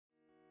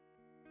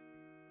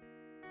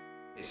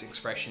It's an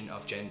expression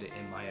of gender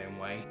in my own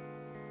way.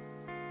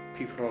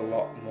 People are a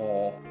lot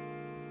more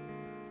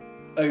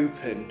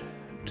open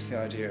to the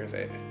idea of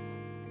it.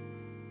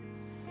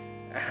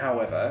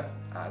 However,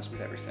 as with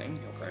everything,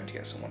 you're going to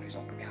get someone who's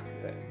not going to be happy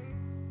with it.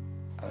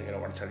 And they're going to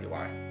want to tell you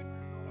why.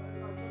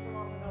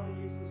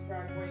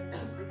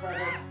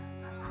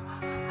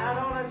 And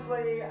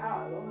honestly,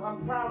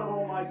 I'm proud of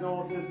all my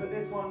daughters, but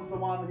this one's the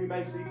one who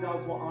basically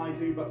does what I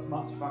do, but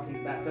much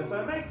fucking better.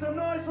 So make some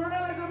noise for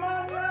Ella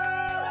Demonio!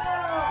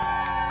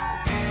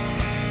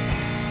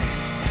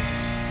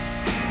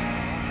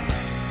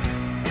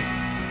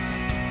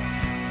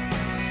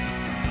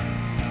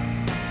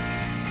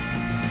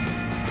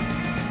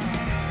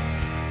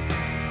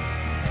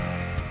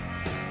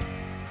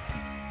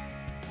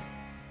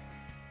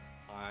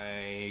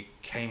 I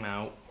came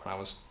out when I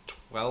was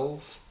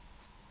 12.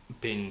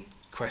 Been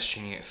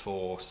questioning it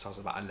since I was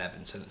about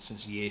 11, so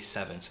since year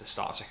 7 to the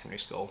start of secondary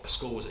school.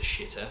 School was a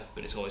shitter,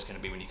 but it's always going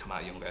to be when you come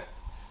out younger.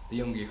 The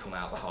younger you come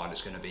out, the harder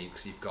it's going to be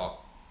because you've got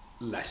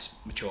less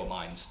mature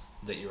minds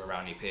that you're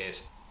around your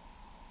peers.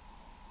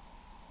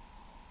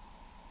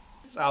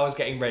 So I was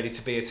getting ready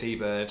to be a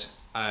T-bird,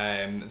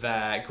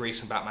 there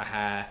greasing back my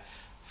hair,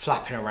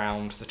 flapping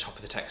around the top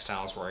of the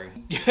textiles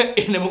room,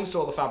 in amongst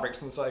all the fabrics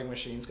and the sewing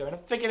machines, going,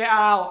 I've figured it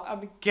out,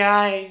 I'm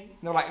gay. And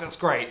they're like, that's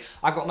great,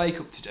 I've got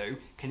makeup to do,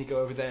 can you go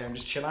over there and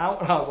just chill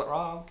out? And I was like,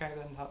 oh, okay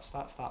then, that's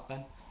that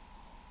then.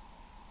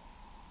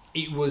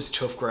 It was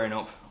tough growing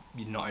up.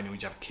 Not only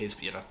would you have kids,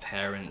 but you'd have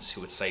parents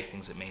who would say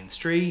things at me in the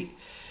street,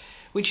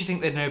 which you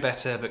think they'd know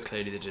better, but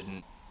clearly they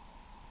didn't.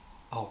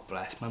 Oh,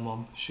 bless my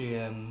mum. She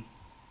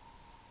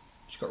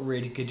got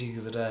really giddy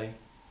the other day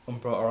and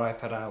brought her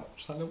iPad out.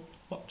 She's like, look,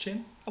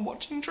 I'm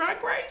watching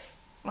Drag Race.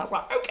 And I was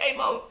like, okay,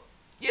 Mum,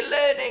 you're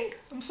learning.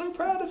 I'm so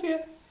proud of you.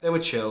 They were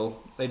chill.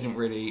 They didn't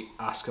really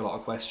ask a lot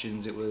of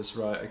questions. It was,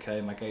 right,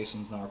 okay, my gay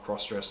son's now a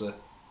cross-dresser.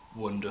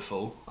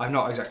 Wonderful. I've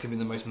not exactly been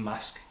the most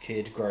masked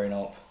kid growing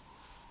up.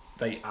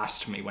 They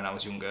asked me when I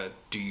was younger,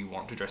 do you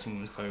want to dress in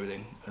women's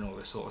clothing and all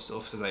this sort of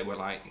stuff. So they were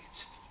like,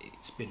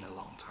 it's been a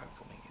long time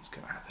coming. It's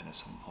going to happen at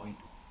some point.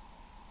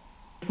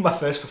 My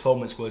first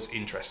performance was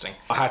interesting.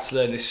 I had to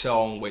learn this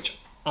song, which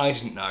I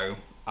didn't know.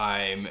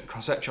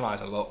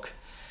 Conceptualise a look,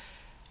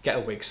 get a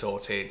wig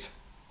sorted,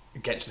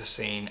 get to the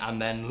scene,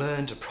 and then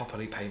learn to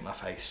properly paint my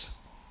face.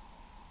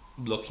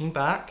 Looking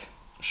back,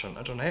 shouldn't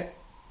have done it.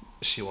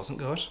 She wasn't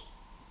good.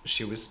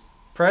 She was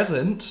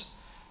present,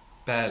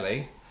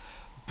 barely,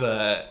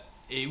 but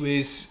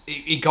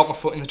it got my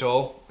foot in the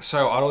door.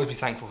 So I'd always be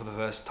thankful for the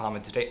first time I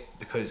did it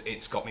because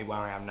it's got me where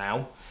I am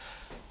now.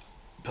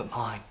 But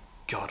my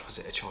God, was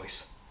it a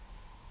choice?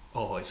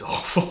 Oh, it's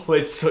awful.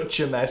 It's such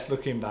a mess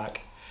looking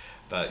back.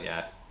 But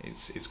yeah,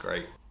 it's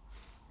great.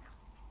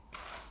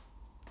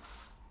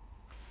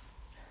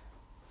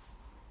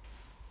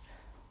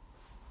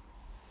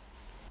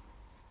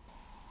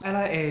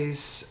 Ella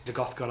is the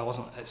goth girl I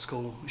wasn't at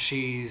school.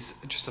 She's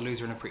just a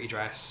loser in a pretty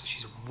dress.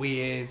 She's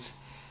weird,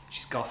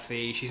 she's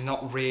gothy, she's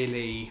not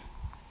really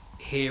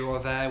here or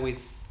there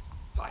with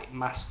like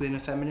masculine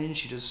and feminine.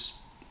 She does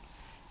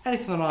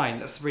anything online.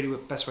 That's the really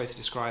best way to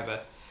describe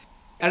her.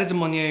 Ella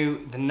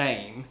Demonio, the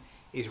name,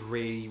 is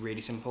really, really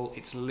simple.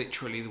 It's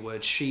literally the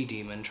word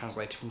she-demon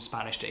translated from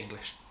Spanish to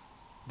English.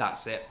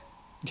 That's it.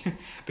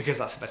 Because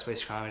that's the best way to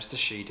describe it, it's a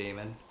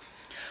she-demon.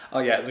 Oh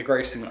yeah, the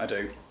greatest thing that I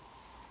do,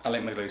 I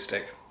lick my glue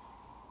stick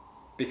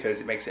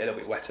because it makes it a little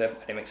bit wetter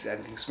and it makes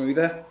everything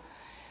smoother.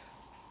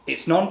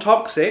 It's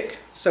non-toxic,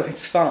 so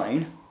it's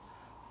fine,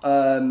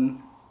 but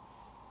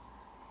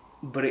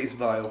it is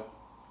vile.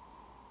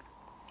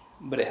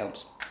 But it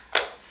helps.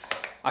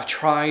 I've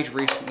tried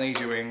recently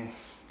doing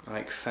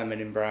like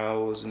feminine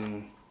brows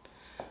and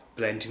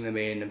blending them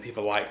in and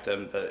people like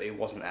them, but it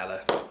wasn't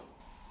Ella.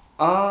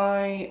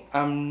 I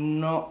am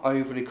not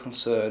overly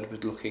concerned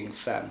with looking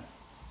femme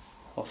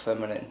or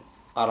feminine.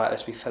 I like there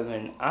to be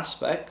feminine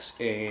aspects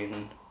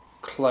in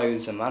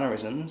clothes and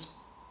mannerisms,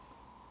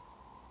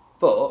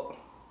 but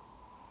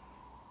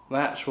my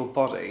actual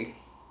body,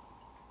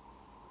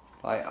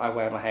 like I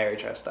wear my hairy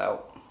chest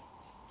out.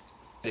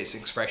 It's an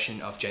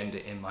expression of gender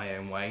in my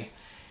own way.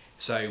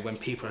 So when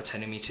people are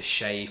telling me to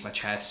shave my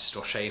chest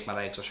or shave my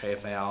legs or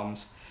shave my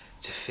arms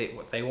to fit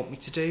what they want me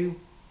to do,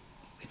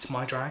 it's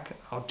my drag.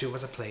 I'll do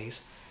as I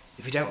please.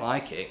 If you don't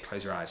like it,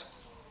 close your eyes.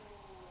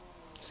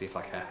 See if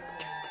I care.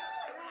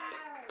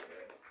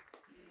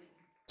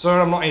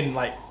 So I'm not in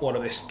like all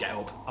of this get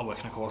up. I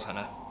work in a call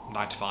centre,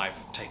 9 to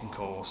 5, taking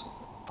calls.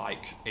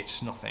 Like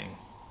it's nothing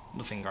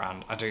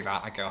grand. I do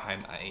that, I go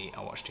home, I eat,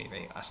 I watch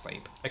TV, I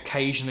sleep.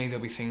 Occasionally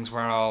there'll be things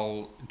where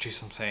I'll do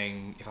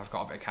something, if I've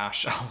got a bit of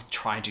cash, I'll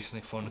try and do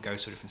something fun, go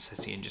to a different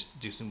city and just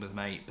do something with a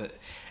mate, but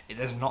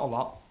there's not a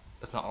lot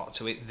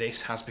to it.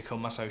 This has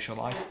become my social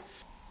life.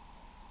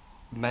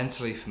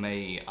 Mentally for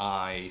me,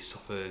 I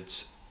suffered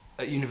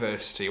at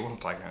university. I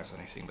wasn't diagnosed with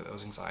anything, but there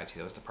was anxiety,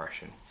 there was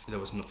depression. There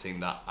was nothing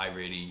that I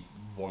really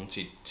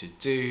wanted to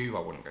do.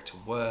 I wouldn't go to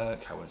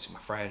work, I wouldn't see my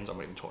friends, I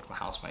wouldn't even talk to my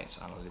housemates,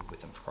 and I lived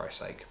with them for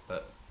Christ's sake.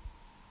 But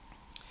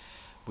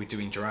with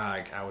doing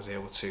drag, I was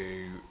able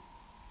to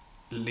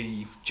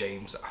leave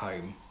James at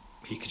home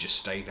he could just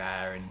stay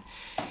there and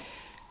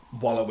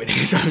wallow in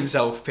his own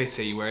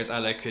self-pity, whereas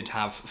Ella could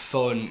have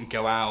fun,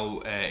 go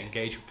out,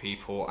 engage with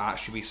people,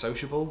 actually be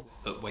sociable.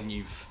 But when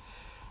you've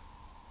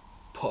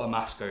put a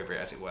mask over it,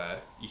 as it were,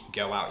 you can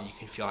go out and you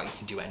can feel like you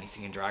can do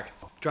anything in drag.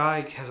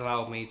 Drag has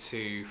allowed me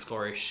to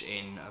flourish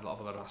in a lot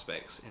of other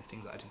aspects, in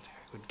things that I didn't think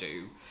I could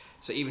do.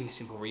 So even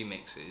simple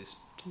remixes,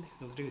 didn't think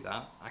I could do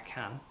that, I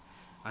can.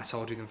 And so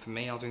I'll do them for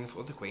me, I'll do them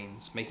for other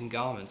queens. Making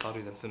garments, I'll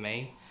do them for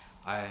me.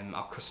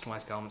 I'll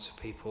customise garments for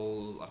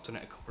people, I've done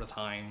it a couple of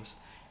times.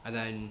 And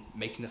then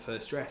making the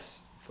first dress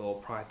for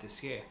Pride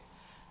this year.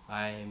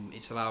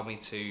 It's allowed me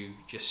to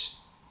just,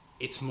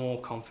 it's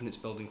more confidence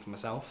building for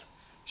myself,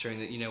 showing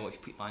that, you know what, if you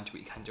put your mind to it,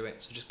 you can do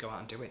it, so just go out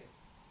and do it.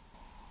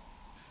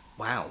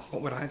 Wow,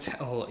 what would I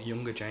tell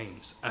younger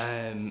James?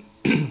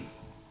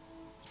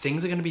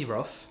 Things are going to be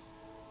rough,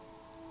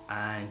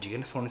 and you're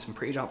going to fall in some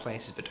pretty dark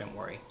places, but don't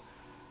worry.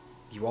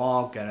 You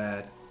are going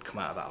to come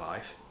out of that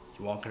life,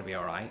 you are going to be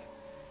alright.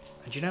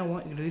 And you know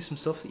what, you're going to do some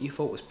stuff that you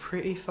thought was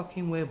pretty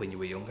fucking weird when you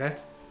were younger.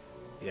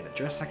 You're going to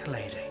dress like a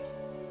lady,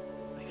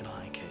 you're going to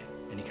like it,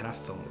 and you can have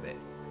fun with it.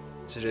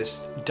 So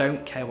just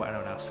don't care what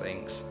anyone else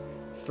thinks,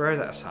 throw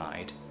that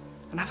aside,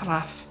 and have a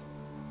laugh.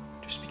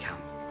 Just be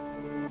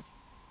calm.